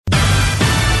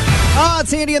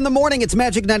It's Andy in the morning. It's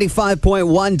Magic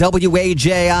 95.1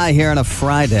 WAJI here on a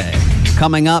Friday.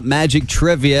 Coming up, Magic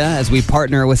Trivia as we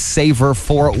partner with Savor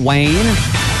Fort Wayne.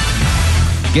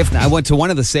 I went to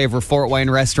one of the Savor Fort Wayne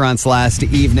restaurants last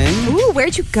evening. Ooh,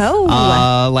 where'd you go?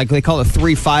 Like they call it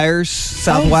Three Fires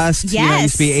Southwest. Yes. You know, it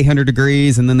used to be 800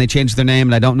 degrees, and then they changed their name,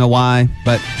 and I don't know why.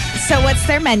 But So what's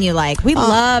their menu like? We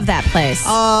love that place.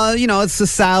 it's a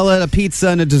salad, a pizza,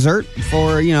 and a dessert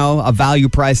for, a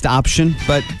value-priced option.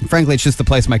 But frankly, it's just the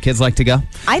place my kids like to go.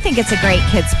 I think it's a great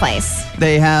kids place.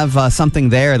 They have something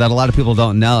there that a lot of people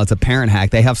don't know. It's a parent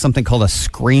hack. They have something called a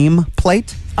Scream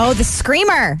plate. Oh, the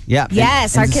Screamer. Yeah.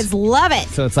 Yes, our kids love it.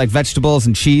 So it's like vegetables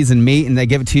and cheese and meat, and they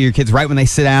give it to your kids right when they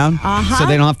sit down. So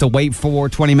they don't have to wait for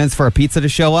 20 minutes for a pizza to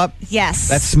show up. Yes.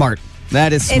 That's smart.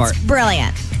 That is smart. It's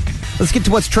brilliant. Let's get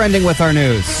to what's trending with our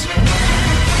news.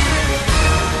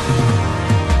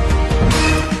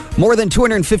 More than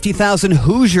 250,000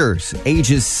 Hoosiers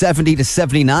ages 70 to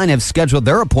 79 have scheduled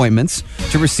their appointments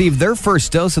to receive their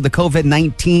first dose of the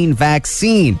COVID-19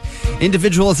 vaccine.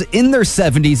 Individuals in their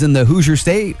 70s in the Hoosier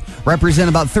state represent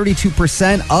about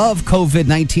 32% of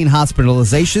COVID-19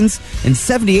 hospitalizations and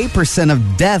 78%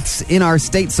 of deaths in our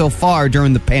state so far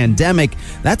during the pandemic.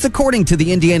 That's according to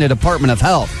the Indiana Department of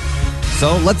Health.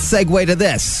 So let's segue to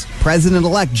this.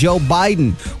 President-elect Joe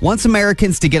Biden wants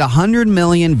Americans to get 100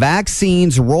 million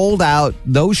vaccines rolled out,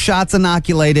 those shots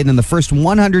inoculated in the first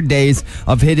 100 days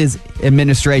of his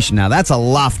administration. Now, that's a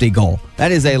lofty goal.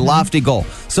 That is a lofty goal.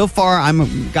 So far,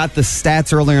 got the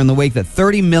stats earlier in the week that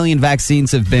 30 million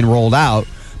vaccines have been rolled out,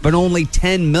 but only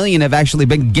 10 million have actually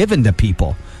been given to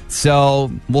people.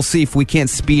 So we'll see if we can't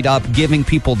speed up giving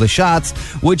people the shots,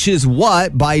 which is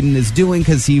what Biden is doing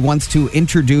because he wants to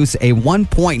introduce a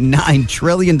 $1.9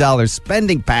 trillion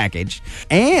spending package.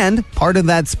 And part of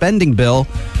that spending bill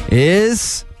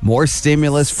is more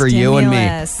stimulus for you and me.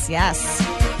 Yes.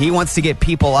 He wants to get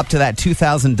people up to that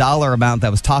 $2,000 amount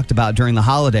that was talked about during the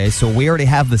holidays. So we already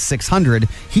have the $600.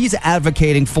 He's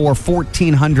advocating for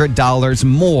 $1,400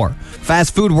 more.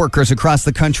 Fast food workers across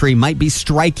the country might be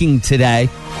striking today.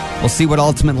 We'll see what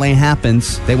ultimately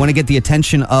happens. They want to get the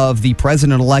attention of the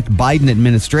President-elect Biden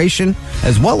administration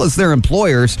as well as their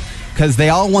employers because they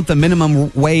all want the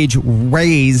minimum wage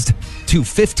raised to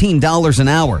 $15 an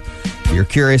hour. If you're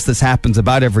curious, this happens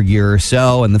about every year or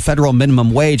so, and the federal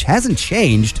minimum wage hasn't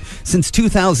changed since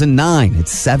 2009.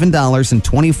 It's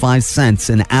 $7.25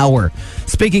 an hour.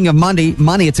 Speaking of money,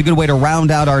 it's a good way to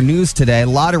round out our news today.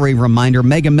 Lottery reminder,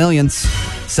 Mega Millions,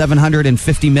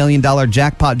 $750 million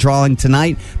jackpot drawing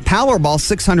tonight. Powerball,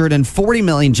 $640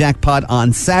 million jackpot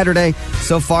on Saturday.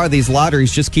 So far, these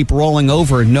lotteries just keep rolling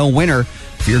over. No winner.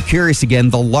 If you're curious again,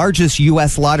 the largest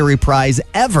U.S. lottery prize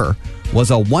ever was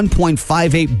a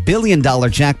 $1.58 billion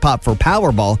jackpot for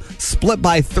Powerball, split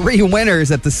by 3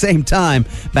 winners at the same time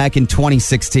back in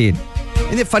 2016.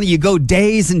 Isn't it funny? You go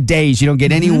days and days, you don't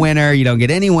get any winner, and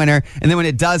then when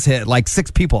it does hit, like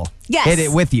 6 people hit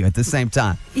it with you at the same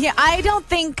time. Yeah, I don't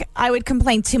think I would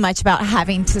complain too much about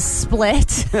having to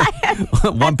split. At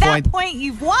that point,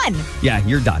 you've won. Yeah,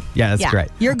 you're done. Yeah, that's great.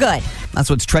 You're good. That's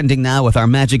what's trending now with our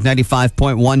Magic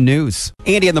 95.1 news.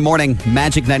 Andy in the morning,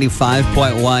 Magic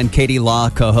 95.1, Katie Law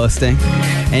co-hosting.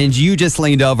 And you just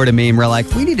leaned over to me and were like,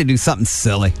 we need to do something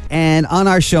silly. And on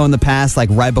our show in the past, like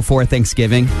right before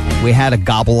Thanksgiving, we had a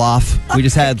gobble off. We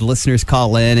just had listeners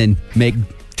call in and make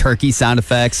turkey sound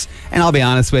effects. And I'll be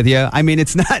honest with you, I mean,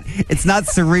 it's not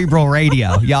cerebral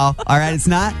radio, y'all. All right, it's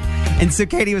not. And so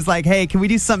Katie was like, hey, can we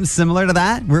do something similar to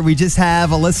that where we just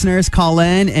have a listeners call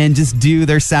in and just do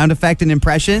their sound effect and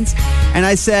impressions? And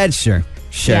I said, sure.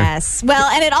 Yes. Well,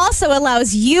 and it also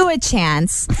allows you a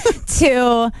chance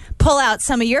to pull out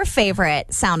some of your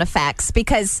favorite sound effects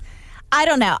because I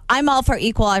don't know. I'm all for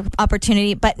equal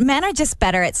opportunity, but men are just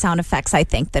better at sound effects, I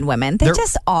think, than women. They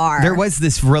just are. There was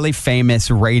this really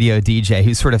famous radio DJ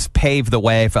who sort of paved the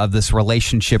way of this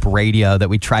relationship radio that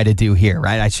we try to do here,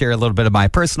 right? I share a little bit of my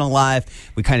personal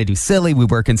life. We kind of do silly. We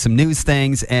work in some news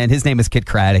things, and his name is Kit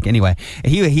Craddock. Anyway,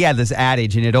 he had this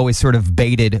adage, and it always sort of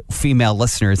baited female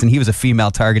listeners, and he was a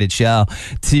female-targeted show,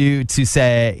 to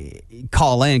say,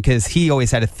 call in, because he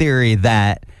always had a theory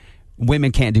that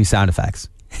women can't do sound effects.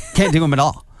 Can't do them at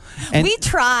all. And we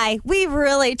try. We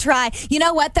really try. You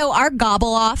know what, though? Our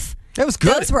gobble off. It was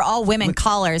good. Those were all women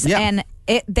callers, and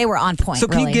they were on point. So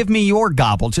can you give me your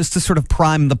gobble just to sort of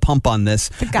prime the pump on this?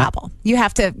 The gobble. You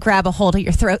have to grab a hold of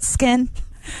your throat skin.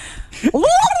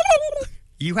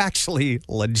 You actually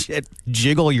legit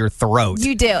jiggle your throat.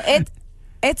 You do.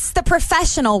 It's the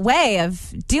professional way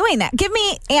of doing that.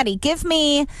 Andy, give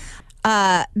me,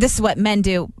 this is what men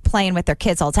do playing with their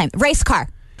kids all the time. Race car.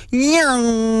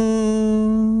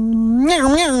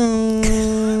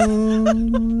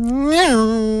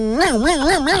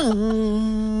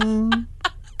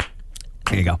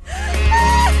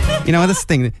 You know, this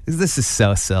is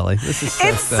so silly. This is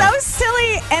It's so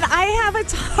silly, and I have a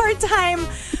hard time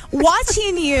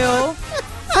watching you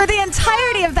for the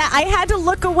entirety of that. I had to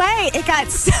look away. It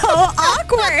got so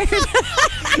awkward.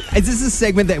 Is this a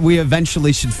segment that we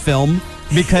eventually should film?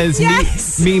 Because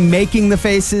Yes. me making the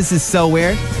faces is so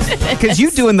weird. Because you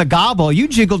doing the gobble, you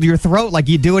jiggled your throat like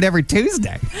you do it every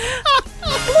Tuesday.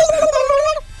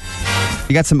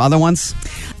 You got some other ones?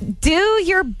 Do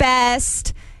your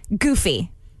best,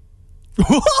 Goofy.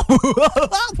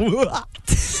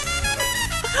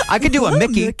 I could do a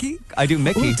Mickey. Mickey. I do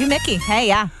Mickey. Ooh, do Mickey. Hey,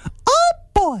 yeah. Oh,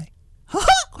 boy. Oh,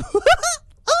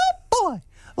 boy.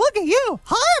 Look at you.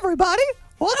 Hi, everybody.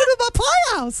 Welcome to my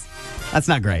playhouse. That's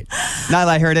not great. Now that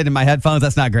I heard it in my headphones,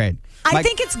 that's not great. I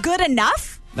think it's good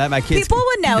enough. that my kids. People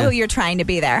would know Yeah. who you're trying to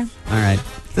be there. All right.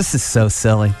 This is so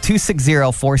silly.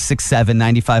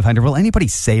 260-467-9500. Will anybody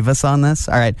save us on this?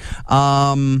 All right.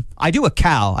 I do a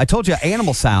cow. I told you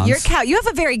animal sounds. Your cow. You have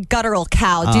a very guttural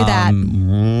cow. Do that.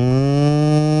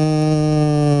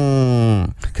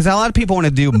 Because a lot of people want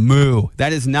to do moo.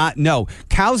 That is not, no.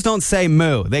 Cows don't say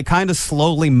moo. They kind of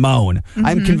slowly moan.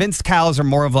 I'm convinced cows are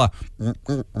more of like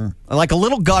a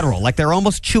little guttural, like they're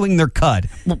almost chewing their cud.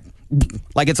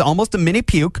 Like it's almost a mini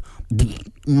puke. You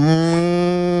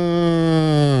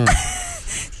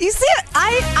see,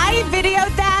 I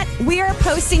videoed that. We are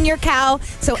posting your cow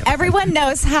so everyone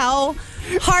knows how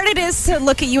hard it is to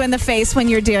look at you in the face when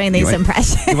you're doing these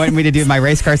impressions. You want me to do my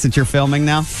race car since you're filming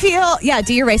now? Do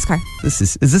your race car.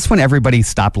 Is this when everybody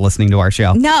stopped listening to our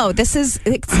show? No, it's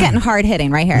getting hard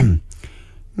hitting right here.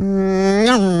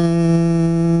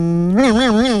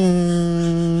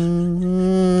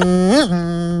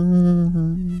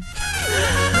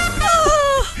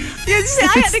 You see,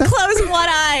 I had to close one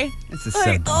eye. This is so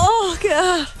Like, dumb. oh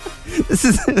god! This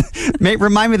is mate,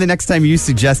 remind me the next time you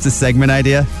suggest a segment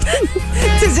idea.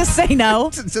 To just say no.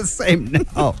 Just say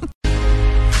no.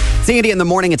 It's Andy in the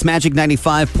morning. It's Magic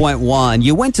 95.1.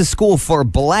 You went to school for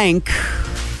blank,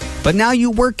 but now you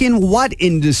work in what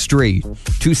industry?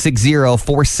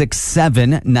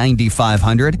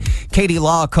 260-467-9500. Katie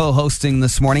Law co-hosting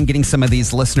this morning, getting some of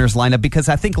these listeners lined up because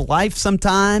I think life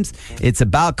sometimes it's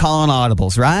about calling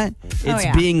audibles, right? It's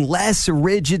yeah. being less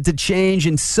rigid to change,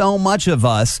 and so much of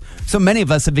us, so many of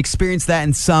us have experienced that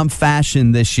in some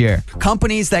fashion this year.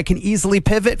 Companies that can easily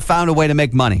pivot found a way to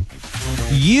make money.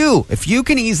 If you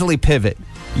can easily pivot,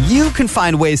 you can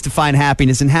find ways to find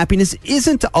happiness, and happiness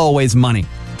isn't always money.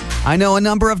 I know a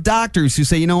number of doctors who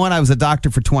say, you know what, I was a doctor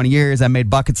for 20 years. I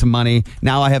made buckets of money.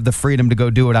 Now I have the freedom to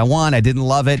go do what I want. I didn't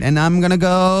love it, and I'm going to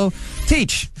go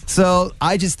teach. So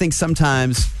I just think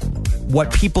sometimes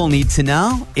what people need to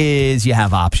know is you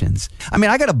have options. I mean,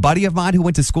 I got a buddy of mine who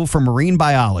went to school for marine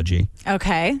biology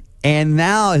Okay. and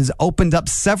now has opened up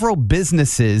several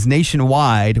businesses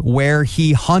nationwide where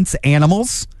he hunts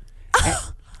animals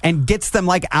and gets them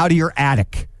like out of your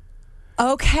attic.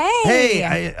 Okay.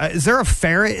 Hey, is there a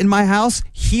ferret in my house?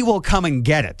 He will come and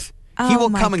get it. He will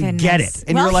my come and goodness. get it.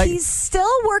 And well, you're like, he's still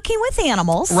working with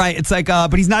animals. right. It's like,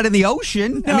 but he's not in the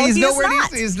ocean. No, I mean, he's he is nowhere.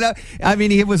 not. He's not. I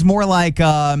mean, it was more like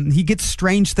he gets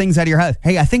strange things out of your house.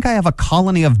 Hey, I think I have a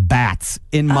colony of bats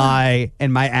in my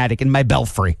attic, in my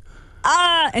belfry.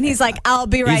 And he's like, I'll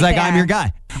be right He's like, there. I'm your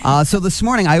guy. So this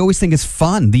morning, I always think it's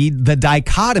fun, the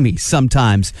dichotomy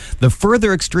sometimes. The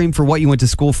further extreme for what you went to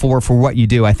school for what you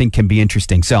do, I think can be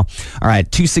interesting. So, all right,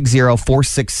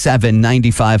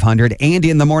 260-467-9500. Andy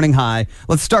in the morning, hi.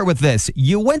 Let's start with this.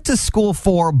 You went to school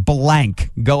for blank.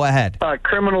 Go ahead.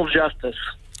 Criminal justice.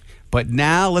 But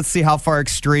now let's see how far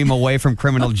extreme away from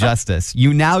criminal justice.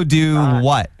 You now do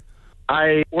what?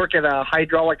 I work at a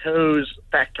hydraulic hose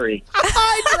factory.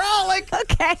 Hydraulic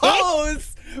Okay.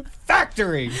 hose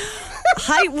factory.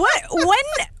 What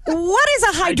is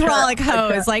a hydraulic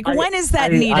hose? Like, when is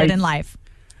that needed in life?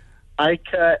 I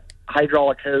cut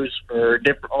hydraulic hose for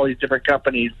all these different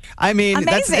companies. I mean,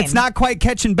 Amazing. it's not quite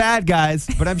catching bad guys,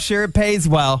 but I'm sure it pays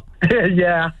well.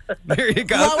 Yeah. There you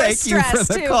go. Lower Thank you stress,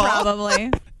 for the too, call.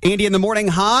 probably. Andy in the morning,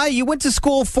 hi. You went to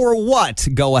school for what?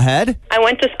 Go ahead. I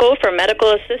went to school for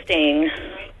medical assisting,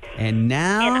 And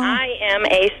now, and I am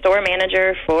a store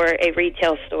manager for a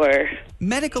retail store.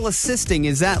 medical assisting,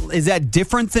 is that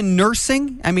different than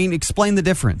nursing? I mean, explain the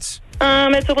difference.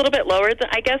 It's a little bit lower.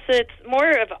 I guess it's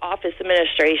more of office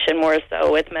administration, more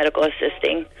so with medical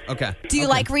assisting. Okay. Do you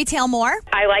like retail more?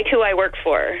 I like who I work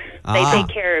for. They take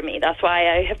care of me. That's why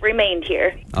I have remained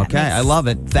here. Okay, I love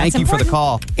it. Thank you for the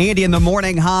call. Andy in the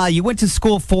morning, hi. You went to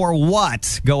school for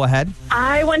what? Go ahead.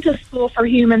 I went to school for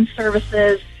human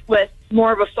services with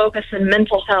more of a focus in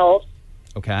mental health.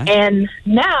 Okay. And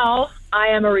now I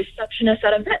am a receptionist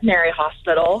at a veterinary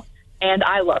hospital. and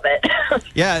I love it.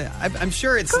 Yeah, I'm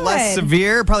sure it's Good. less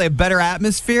severe, probably a better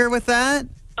atmosphere with that.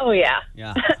 Oh yeah.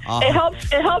 Yeah. It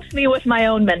helps me with my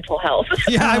own mental health.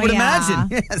 Yeah, I Oh, would yeah.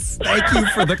 imagine. Yes. Thank you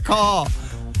for the call.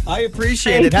 I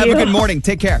appreciate it. Thank Have a you. good morning.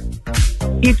 Take care.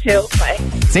 You too. Bye.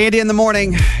 It's Andy in the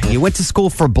morning. You went to school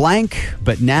for blank,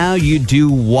 but now you do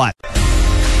what?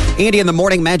 Andy in the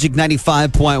morning, Magic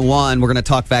 95.1. We're going to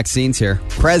talk vaccines here.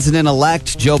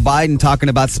 President-elect Joe Biden talking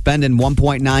about spending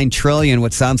 $1.9 trillion,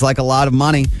 which sounds like a lot of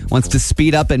money. Wants to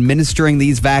speed up administering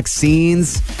these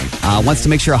vaccines. Wants to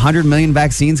make sure 100 million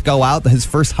vaccines go out his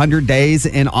first 100 days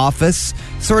in office.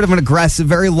 Sort of an aggressive,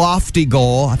 very lofty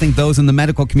goal. I think those in the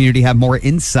medical community have more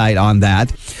insight on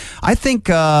that. I think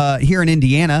here in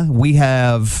Indiana, we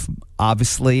have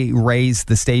obviously raised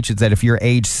the stages that if you're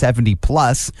age 70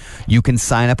 plus, you can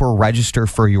sign up or register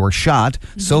for your shot.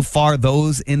 So far,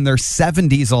 those in their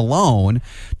 70s alone,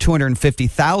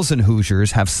 250,000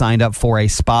 Hoosiers have signed up for a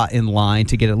spot in line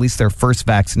to get at least their first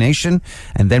vaccination.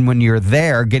 And then when you're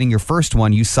there getting your first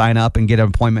one, you sign up and get an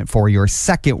appointment for your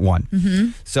second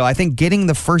one. So I think getting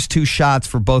the first two shots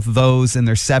for both of those in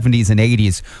their 70s and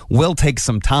 80s will take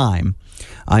some time.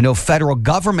 I know federal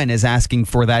government is asking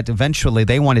for that eventually.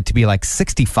 They want it to be like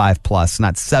 65 plus,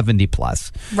 not 70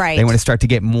 plus. Right. They want to start to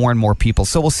get more and more people.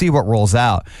 So we'll see what rolls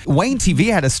out. Wayne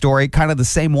TV had a story, kind of the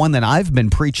same one that I've been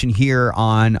preaching here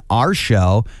on our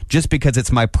show, just because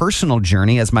it's my personal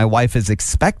journey as my wife is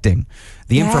expecting.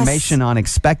 The Yes. information on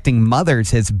expecting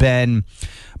mothers has been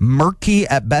murky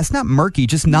at best. Not murky,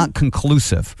 just not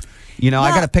conclusive. You know, I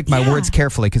Well, got to pick my yeah. words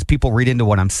carefully because people read into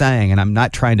what I'm saying, and I'm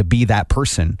not trying to be that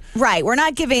person. Right. We're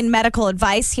not giving medical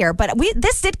advice here, but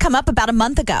this did come up about a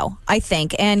month ago, I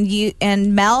think,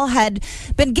 and Mel had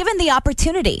been given the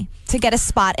opportunity to get a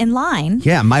spot in line.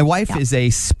 Yeah, my wife is a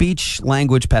speech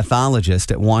language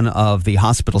pathologist at one of the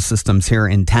hospital systems here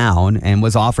in town and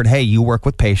was offered, hey, you work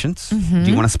with patients. Do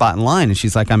you want a spot in line? And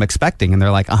she's like, I'm expecting. And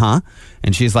they're like, uh-huh.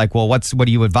 And she's like, well, what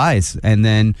do you advise? And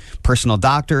then personal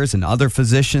doctors and other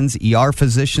physicians, ER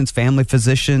physicians, family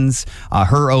physicians,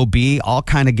 her OB, all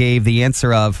kind of gave the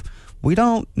answer of, we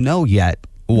don't know yet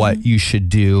what you should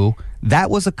do.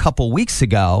 That was a couple weeks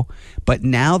ago, but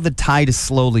now the tide is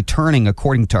slowly turning,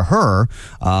 according to her.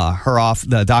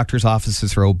 The doctor's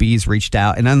offices, her OBs reached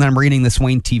out. And then I'm reading this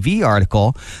Wayne TV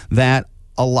article that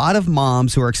a lot of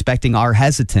moms who are expecting are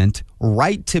hesitant,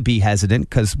 right to be hesitant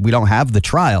because we don't have the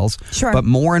trials. Sure. But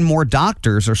more and more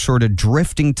doctors are sort of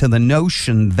drifting to the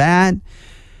notion that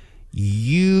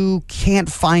you can't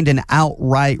find an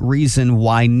outright reason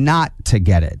why not to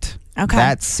get it. Okay.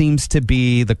 That seems to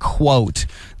be the quote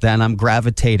that I'm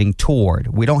gravitating toward.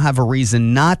 We don't have a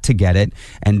reason not to get it.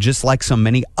 And just like so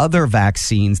many other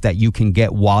vaccines that you can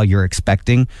get while you're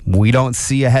expecting, we don't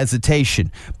see a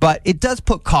hesitation. But it does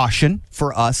put caution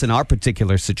for us in our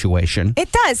particular situation.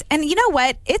 It does. And you know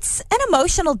what? It's an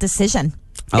emotional decision.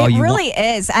 Oh, It you really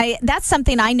is. That's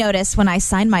something I noticed when I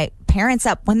signed my parents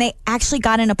up when they actually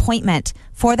got an appointment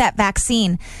for that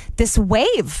vaccine. This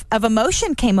wave of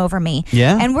emotion came over me.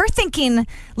 Yeah. And we're thinking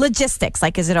logistics,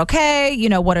 like, is it okay? You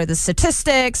know, what are the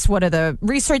statistics? What are the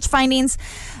research findings?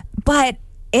 But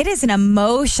it is an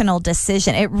emotional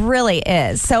decision. It really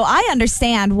is. So I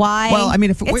understand why. Well, I mean,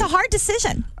 if it's a hard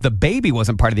decision. the baby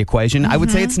wasn't part of the equation, I would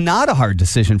say it's not a hard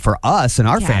decision for us and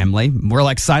our Yeah. family. We're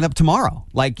like, sign up tomorrow.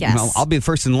 Like, Yes. you know, I'll be the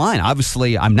first in line.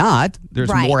 Obviously, I'm not. There's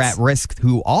Right. more at risk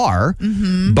who are.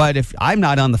 But if I'm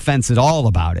not on the fence at all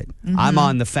about it, I'm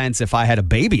on the fence if I had a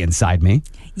baby inside me.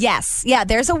 Yes. Yeah,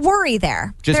 there's a worry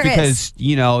there. Just There is. because,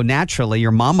 you know, naturally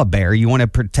you're mama bear, you want to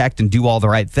protect and do all the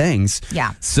right things.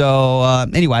 Yeah. So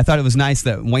anyway, I thought it was nice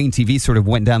that Wayne TV sort of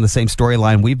went down the same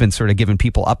storyline we've been sort of giving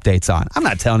people updates on. I'm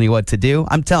not telling you what to do.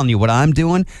 I'm telling you what I'm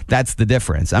doing. That's the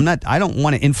difference. I don't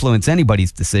want to influence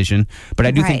anybody's decision, but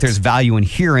I do think Right. there's value in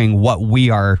hearing what we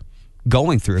are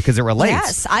going through because it relates.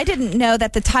 Yes, I didn't know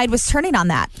that the tide was turning on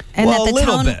that, and Well, that the a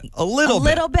little tone, bit. a little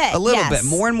bit. Yes.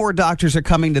 More and more doctors are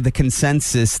coming to the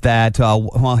consensus that,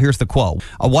 well, here's the quote.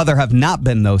 While there have not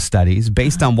been those studies,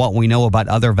 based on what we know about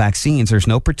other vaccines, there's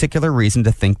no particular reason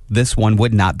to think this one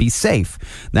would not be safe.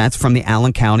 That's from the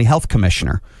Allen County Health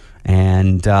Commissioner.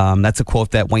 And that's a quote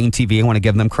that Wayne TV, I want to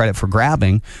give them credit for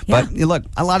grabbing. Yeah. But look,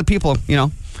 a lot of people, you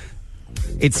know,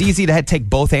 it's easy to take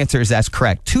both answers as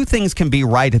correct. Two things can be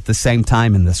right at the same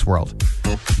time in this world.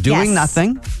 Doing Yes.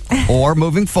 nothing or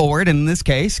moving forward, in this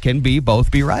case, can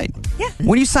both be right. Yeah.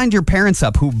 When you signed your parents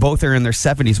up, who both are in their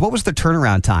 70s, what was the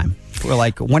turnaround time? Or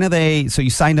like, when are they, so you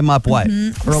signed them up what?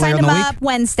 Earlier Signed in the them week? up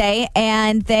Wednesday,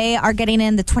 and they are getting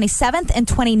in the 27th and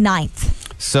 29th.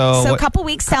 So a couple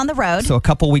weeks down the road. So a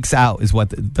couple weeks out is what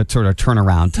the sort of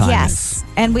turnaround time is. Yes.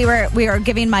 And we were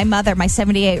giving my mother, my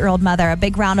 78-year-old mother, a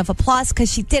big round of applause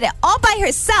because she did it all by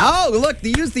herself. Oh, look,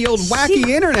 they used the old wacky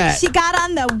internet. She got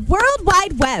on the World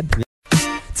Wide Web.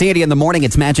 It's Andy in the morning.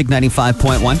 It's Magic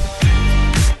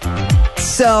 95.1.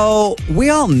 So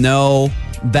we all know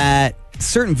that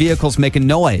certain vehicles make a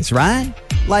noise, right?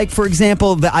 Like, for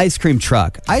example, the ice cream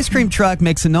truck. Ice cream truck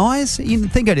makes a noise. You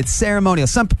think of it, it's ceremonial.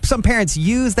 Some parents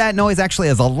use that noise actually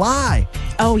as a lie.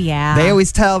 Oh, yeah. They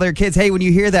always tell their kids, hey, when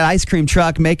you hear that ice cream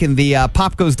truck making the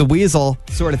pop goes the weasel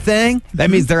sort of thing,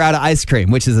 that means they're out of ice cream,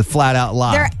 which is a flat out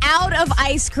lie. They're out of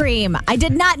ice cream. I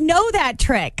did not know that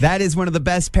trick. That is one of the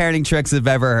best parenting tricks I've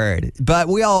ever heard. But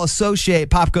we all associate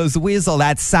Pop Goes the Weasel,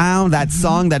 that sound, that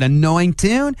song, that annoying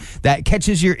tune that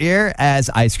catches your ear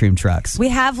as ice cream trucks. We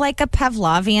have like a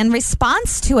Pavlovian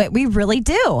response to it. We really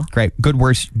do. Great. Good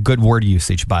word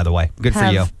usage, by the way. Good for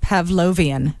you.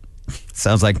 Pavlovian.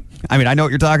 Sounds like, I know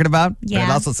what you're talking about, Yeah. but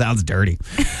it also sounds dirty.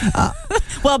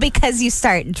 Well, because you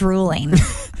start drooling.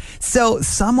 So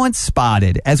someone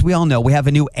spotted, as we all know, we have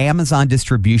a new Amazon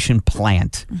distribution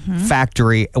plant,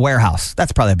 factory, warehouse.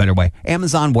 That's probably a better way.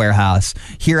 Amazon warehouse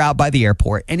here out by the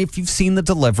airport. And if you've seen the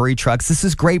delivery trucks, this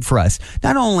is great for us.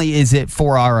 Not only is it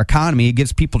for our economy, it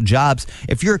gives people jobs.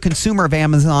 If you're a consumer of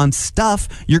Amazon stuff,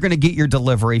 you're going to get your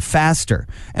delivery faster.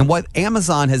 And what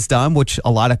Amazon has done, which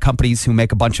a lot of companies who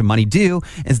make a bunch of money do,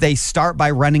 is they start by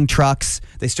running trucks.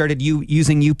 They started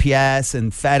using UPS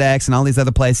and FedEx and all these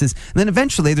other places. And then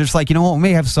eventually there's like, you know what, we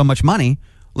may have so much money.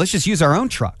 Let's just use our own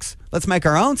trucks. Let's make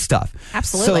our own stuff.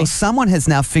 Absolutely. So someone has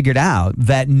now figured out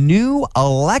that new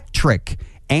electric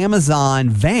Amazon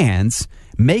vans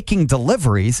making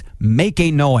deliveries make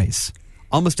a noise.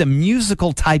 Almost a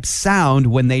musical type sound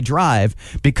when they drive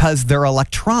because they're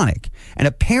electronic. And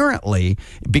apparently,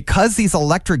 because these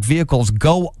electric vehicles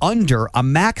go under a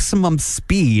maximum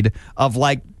speed of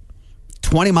like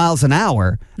 20 miles an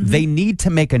hour, they need to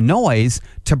make a noise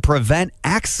to prevent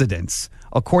accidents,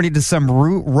 according to some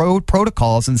road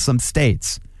protocols in some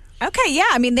states. Okay,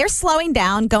 yeah. They're slowing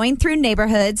down, going through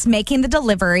neighborhoods, making the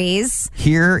deliveries.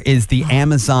 Here is the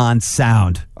Amazon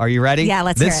sound. Are you ready? Yeah,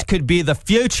 let's hear This it. could be the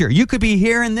future. You could be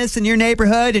hearing this in your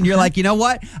neighborhood, and you're like, you know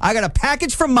what? I got a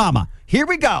package from Mama. Here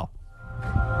we go.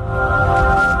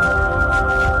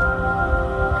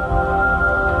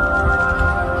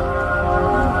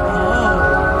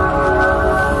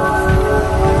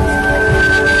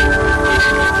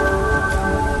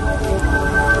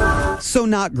 So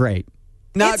not great.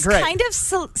 Not great. It's kind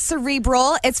of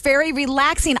cerebral. It's very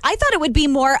relaxing. I thought it would be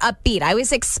more upbeat. I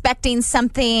was expecting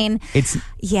something. It's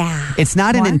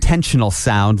not more? an intentional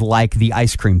sound like the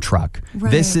ice cream truck. Right.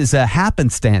 This is a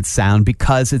happenstance sound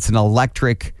because it's an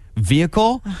electric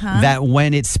vehicle that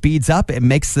when it speeds up, it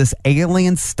makes this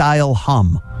alien style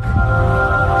hum.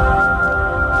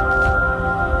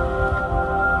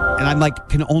 And I'm like,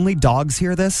 can only dogs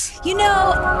hear this? You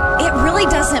know, it really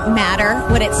doesn't matter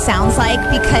what it sounds like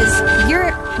because you're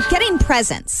getting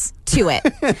presents to it.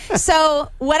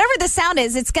 So whatever the sound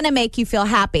is, it's going to make you feel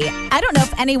happy. I don't know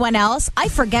if anyone else, I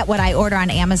forget what I order on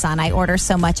Amazon. I order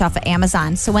so much off of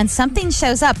Amazon. So when something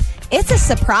shows up, it's a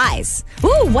surprise.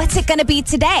 Ooh, what's it going to be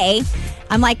today?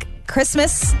 I'm like,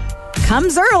 Christmas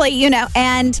comes early,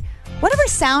 and whatever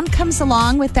sound comes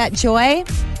along with that joy.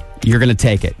 You're going to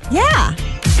take it. Yeah.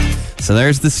 So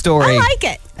there's the story. I like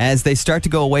it. As they start to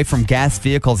go away from gas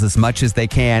vehicles as much as they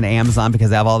can, Amazon, because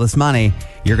they have all this money,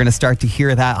 you're going to start to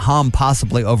hear that hum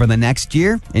possibly over the next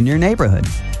year in your neighborhood.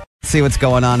 See what's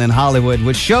going on in Hollywood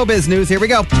with showbiz news. Here we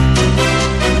go.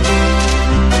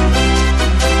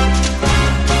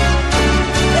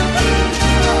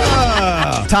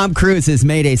 Tom Cruise has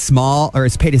paid a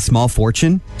small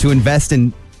fortune to invest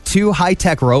in 2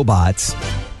 high-tech robots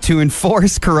to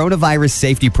enforce coronavirus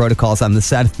safety protocols on the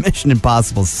set of Mission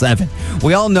Impossible 7.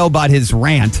 We all know about his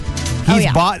rant.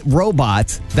 He's bought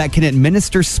robots that can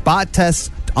administer spot tests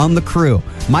on the crew.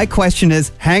 My question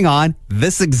is, hang on,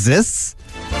 this exists?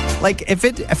 Like,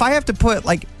 if I have to put,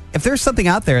 if there's something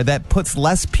out there that puts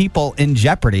less people in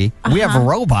jeopardy, we have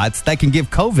robots that can give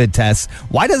COVID tests.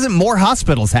 Why doesn't more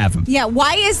hospitals have them? Yeah,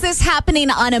 why is this happening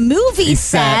on a movie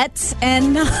set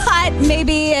and not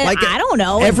maybe, I don't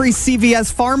know. Every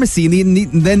CVS pharmacy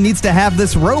then needs to have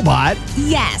this robot.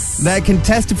 Yes. That can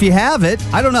test if you have it.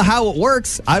 I don't know how it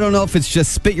works. I don't know if it's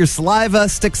just spit your saliva,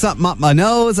 stick something up my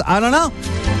nose. I don't know.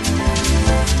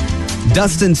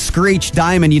 Dustin Screech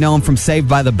Diamond, you know him from Saved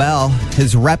by the Bell.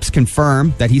 His reps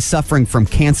confirm that he's suffering from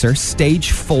cancer,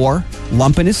 stage 4,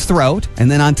 lump in his throat. And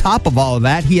then on top of all of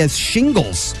that, he has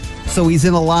shingles. So he's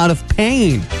in a lot of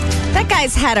pain. That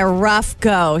guy's had a rough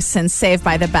go since Saved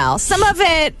by the Bell. Some of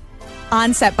it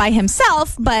on set by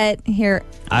himself, but here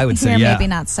I would say, yeah. maybe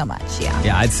not so much. Yeah.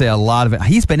 Yeah, I'd say a lot of it.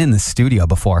 He's been in the studio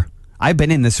before. I've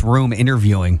been in this room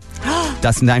interviewing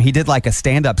Dustin Diamond. He did like a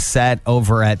stand-up set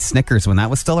over at Snickers when that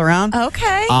was still around.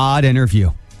 Okay. Odd interview.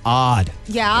 Odd.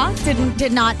 Yeah.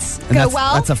 Did not And go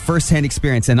well. That's a first-hand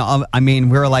experience. And I mean,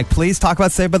 we were like, please talk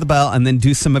about Saved by the Bell and then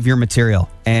do some of your material.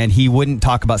 And he wouldn't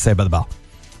talk about Saved by the Bell.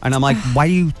 And I'm like, why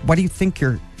do you think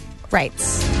you're right?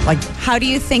 like? How do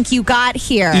you think you got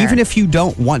here? Even if you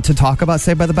don't want to talk about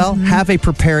Saved by the Bell, have a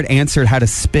prepared answer how to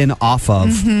spin off of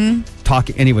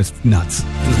talking. And he was nuts.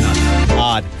 He was nuts.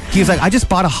 Odd. He was like, I just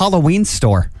bought a Halloween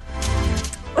store.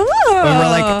 Ooh. And we're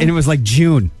like, and it was like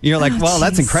June. You're like, well,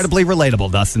 that's geez. incredibly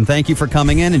relatable, Dustin. Thank you for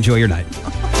coming in. Enjoy your night.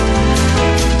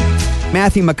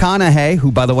 Matthew McConaughey,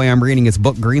 who, by the way, I'm reading his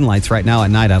book Greenlights right now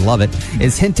at night. I love it.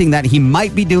 Is hinting that he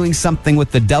might be doing something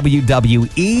with the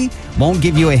WWE. Won't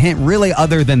give you a hint really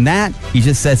other than that. He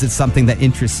just says it's something that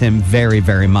interests him very,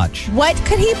 very much. What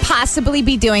could he possibly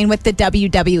be doing with the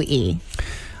WWE?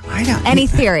 I don't. Any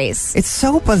theories? It's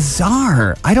so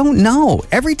bizarre. I don't know.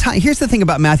 Every time, here's the thing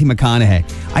about Matthew McConaughey.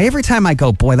 Every time I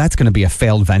go, boy, that's going to be a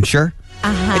failed venture.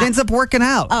 It ends up working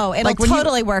out. Oh, it'll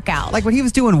totally work out. Like when he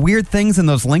was doing weird things in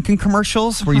those Lincoln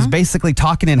commercials where he's basically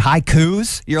talking in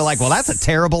haikus. You're like, well, that's a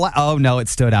terrible... Oh, no, it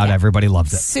stood out. Yeah. Everybody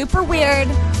loved it. Super weird.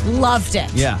 Loved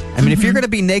it. Yeah. I mean, if you're going to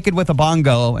be naked with a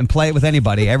bongo and play it with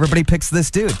anybody, everybody picks this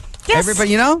dude. Yes.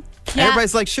 Everybody, you know? Yeah.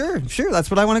 Everybody's like, sure,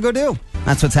 that's what I want to go do.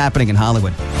 That's what's happening in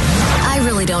Hollywood. I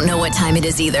really don't know what time it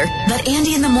is either, but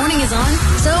Andy in the Morning is on,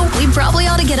 so we probably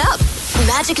ought to get up.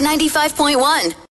 Magic 95.1.